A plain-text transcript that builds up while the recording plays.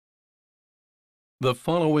The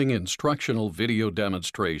following instructional video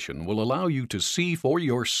demonstration will allow you to see for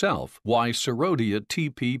yourself why SERODIA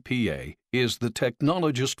TP is the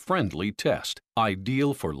technologist-friendly test,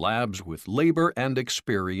 ideal for labs with labor and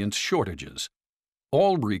experience shortages.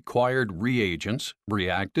 All required reagents,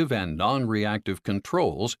 reactive and non-reactive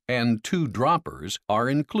controls, and 2 droppers are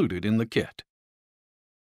included in the kit.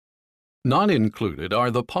 Not included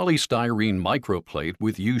are the polystyrene microplate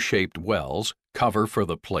with U-shaped wells, cover for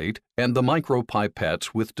the plate, and the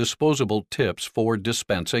micropipettes with disposable tips for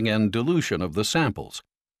dispensing and dilution of the samples.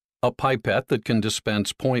 A pipette that can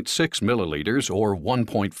dispense 0.6 milliliters or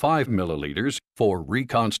 1.5 milliliters for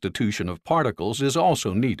reconstitution of particles is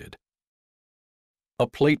also needed. A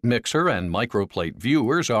plate mixer and microplate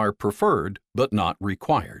viewers are preferred but not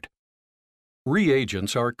required.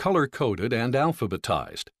 Reagents are color-coded and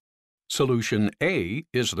alphabetized. Solution A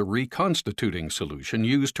is the reconstituting solution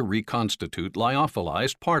used to reconstitute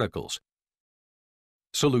lyophilized particles.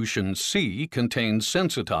 Solution C contains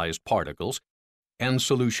sensitized particles, and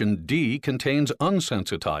solution D contains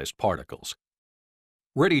unsensitized particles.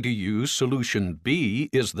 Ready-to-use solution B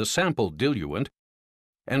is the sample diluent,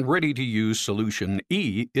 and ready-to-use solution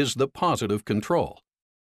E is the positive control.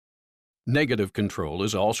 Negative control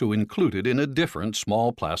is also included in a different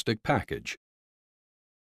small plastic package.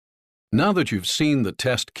 Now that you've seen the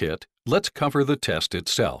test kit, let's cover the test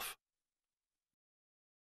itself.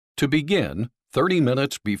 To begin, 30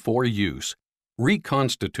 minutes before use,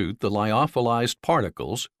 reconstitute the lyophilized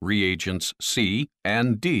particles, reagents C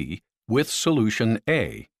and D, with solution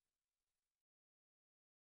A.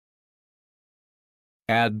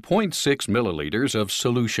 Add 0.6 milliliters of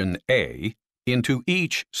solution A into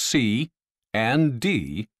each C and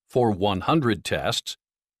D for 100 tests,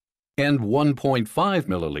 and 1.5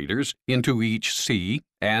 milliliters into each C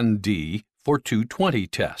and D for 220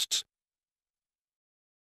 tests.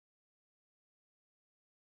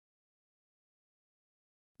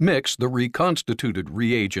 Mix the reconstituted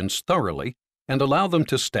reagents thoroughly and allow them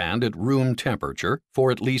to stand at room temperature for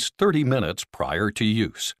at least 30 minutes prior to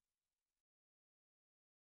use.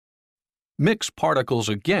 Mix particles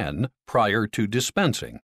again prior to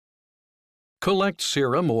dispensing. Collect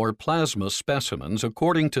serum or plasma specimens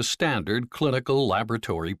according to standard clinical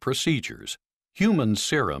laboratory procedures. Human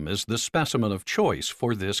serum is the specimen of choice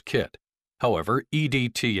for this kit. However,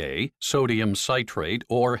 EDTA, sodium citrate,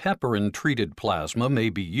 or heparin-treated plasma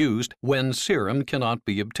may be used when serum cannot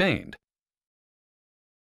be obtained.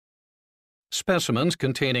 Specimens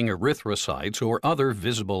containing erythrocytes or other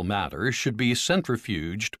visible matter should be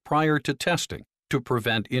centrifuged prior to testing to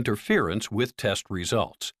prevent interference with test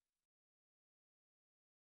results.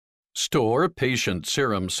 Store patient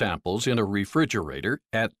serum samples in a refrigerator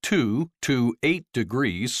at 2 to 8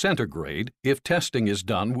 degrees centigrade if testing is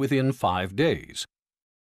done within 5 days.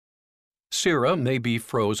 Sera may be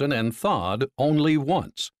frozen and thawed only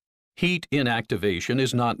once. Heat inactivation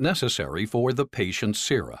is not necessary for the patient's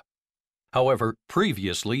sera. However,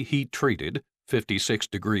 previously heat-treated, 56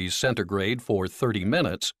 degrees centigrade for 30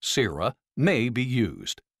 minutes, sera may be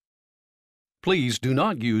used. Please do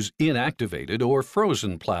not use inactivated or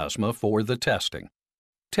frozen plasma for the testing.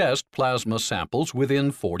 Test plasma samples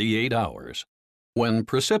within 48 hours. When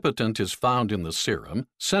precipitant is found in the serum,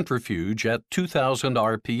 centrifuge at 2000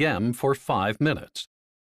 RPM for 5 minutes.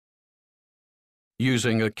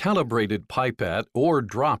 Using a calibrated pipette or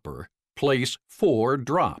dropper, place 4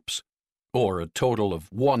 drops, or a total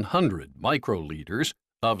of 100 microliters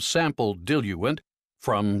of sample diluent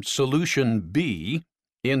from solution B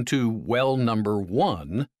into well number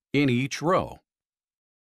 1 in each row.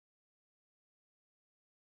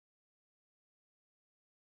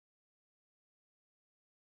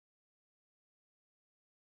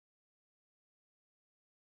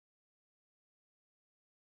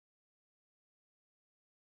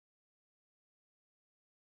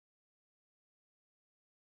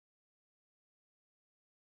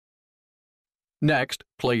 Next,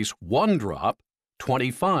 place 1 drop,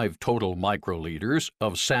 25 total microliters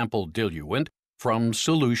of sample diluent from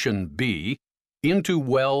solution B into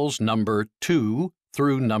wells number 2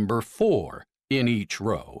 through number 4 in each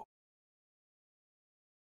row.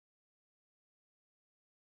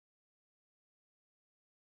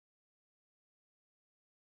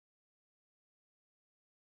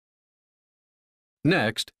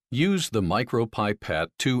 Next, use the micropipette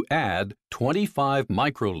to add 25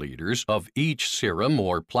 microliters of each serum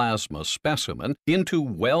or plasma specimen into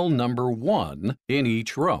well number 1 in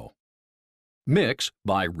each row. Mix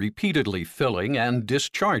by repeatedly filling and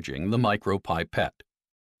discharging the micropipette.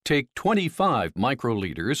 Take 25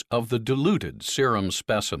 microliters of the diluted serum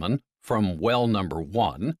specimen from well number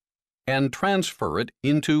 1 and transfer it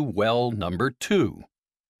into well number 2.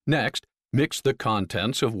 Next, mix the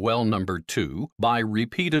contents of well number 2 by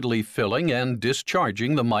repeatedly filling and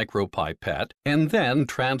discharging the micropipette, and then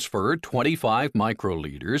transfer 25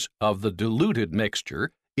 microliters of the diluted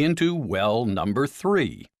mixture into well number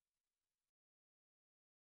 3.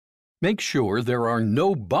 Make sure there are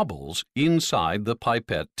no bubbles inside the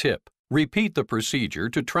pipette tip. Repeat the procedure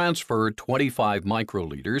to transfer 25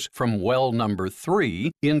 microliters from well number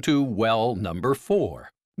 3 into well number 4.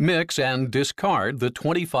 Mix and discard the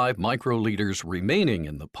 25 microliters remaining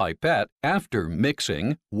in the pipette after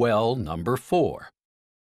mixing well number 4.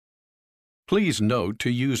 Please note to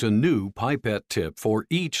use a new pipette tip for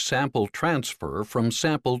each sample transfer from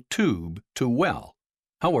sample tube to well.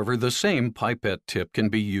 However, the same pipette tip can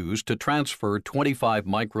be used to transfer 25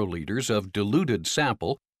 microliters of diluted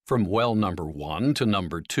sample from well number 1 to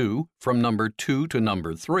number 2, from number 2 to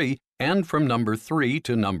number 3, and from number 3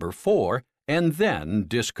 to number 4, and then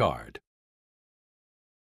discard.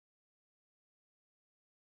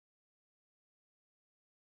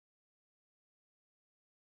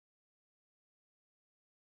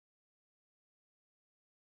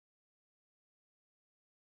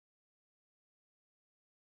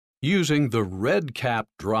 Using the red cap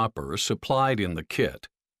dropper supplied in the kit,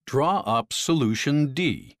 draw up solution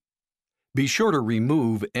D. Be sure to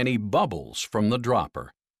remove any bubbles from the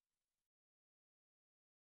dropper.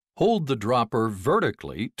 Hold the dropper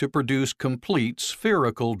vertically to produce complete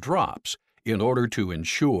spherical drops in order to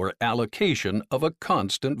ensure allocation of a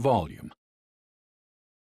constant volume.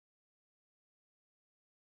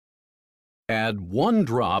 Add 1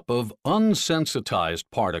 drop of unsensitized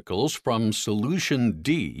particles from solution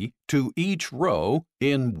D to each row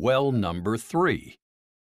in well number 3.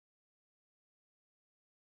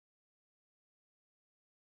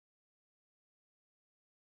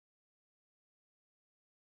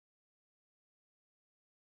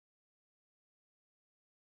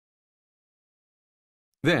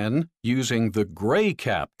 Then, using the gray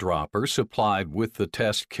cap dropper supplied with the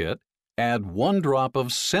test kit, add 1 drop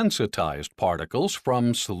of sensitized particles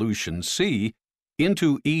from solution C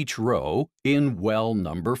into each row in well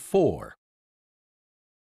number 4.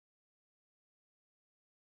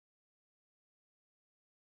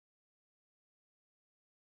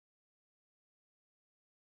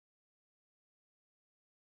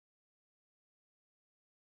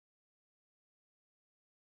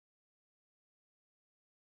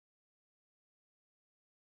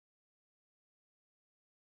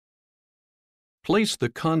 Place the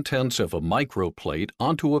contents of a microplate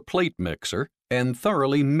onto a plate mixer and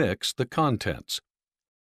thoroughly mix the contents.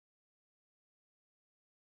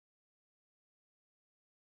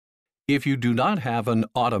 If you do not have an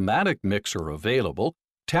automatic mixer available,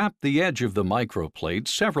 tap the edge of the microplate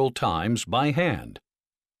several times by hand.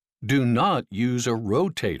 Do not use a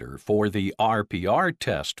rotator for the RPR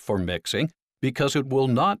test for mixing because it will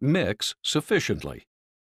not mix sufficiently.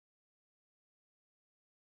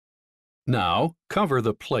 Now, cover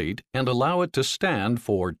the plate and allow it to stand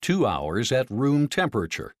for 2 hours at room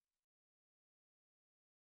temperature.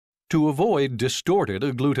 To avoid distorted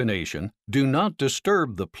agglutination, do not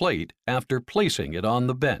disturb the plate after placing it on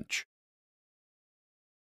the bench.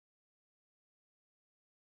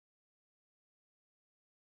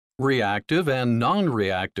 Reactive and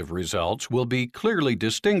non-reactive results will be clearly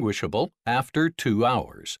distinguishable after 2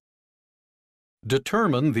 hours.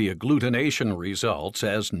 Determine the agglutination results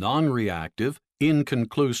as non-reactive,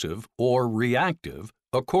 inconclusive, or reactive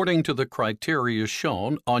according to the criteria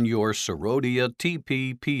shown on your SERODIA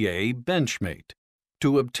TP PA benchmate.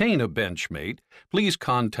 To obtain a benchmate, please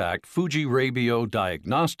contact Fujirebio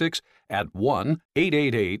Diagnostics at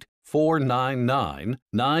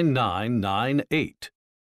 1-888-499-9998.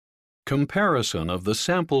 Comparison of the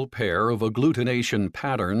sample pair of agglutination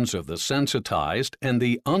patterns of the sensitized and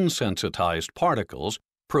the unsensitized particles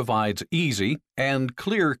provides easy and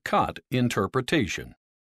clear-cut interpretation.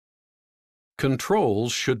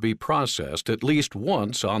 Controls should be processed at least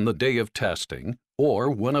once on the day of testing or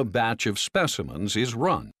when a batch of specimens is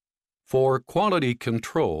run. For quality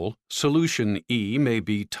control, solution E may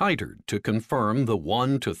be titered to confirm the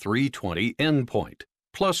 1 to 320 endpoint.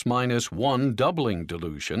 ±1 doubling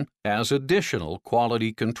dilution as additional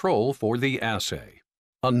quality control for the assay.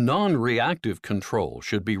 A non-reactive control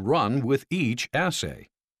should be run with each assay.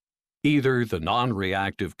 Either the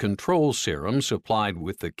non-reactive control serum supplied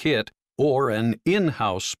with the kit or an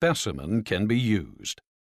in-house specimen can be used.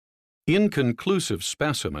 Inconclusive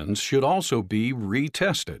specimens should also be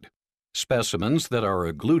retested. Specimens that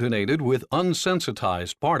are agglutinated with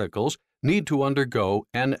unsensitized particles need to undergo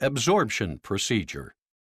an absorption procedure.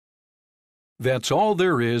 That's all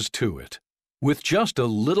there is to it. With just a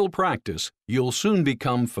little practice, you'll soon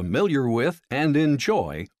become familiar with and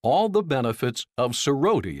enjoy all the benefits of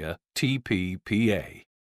SERODIA TP PA.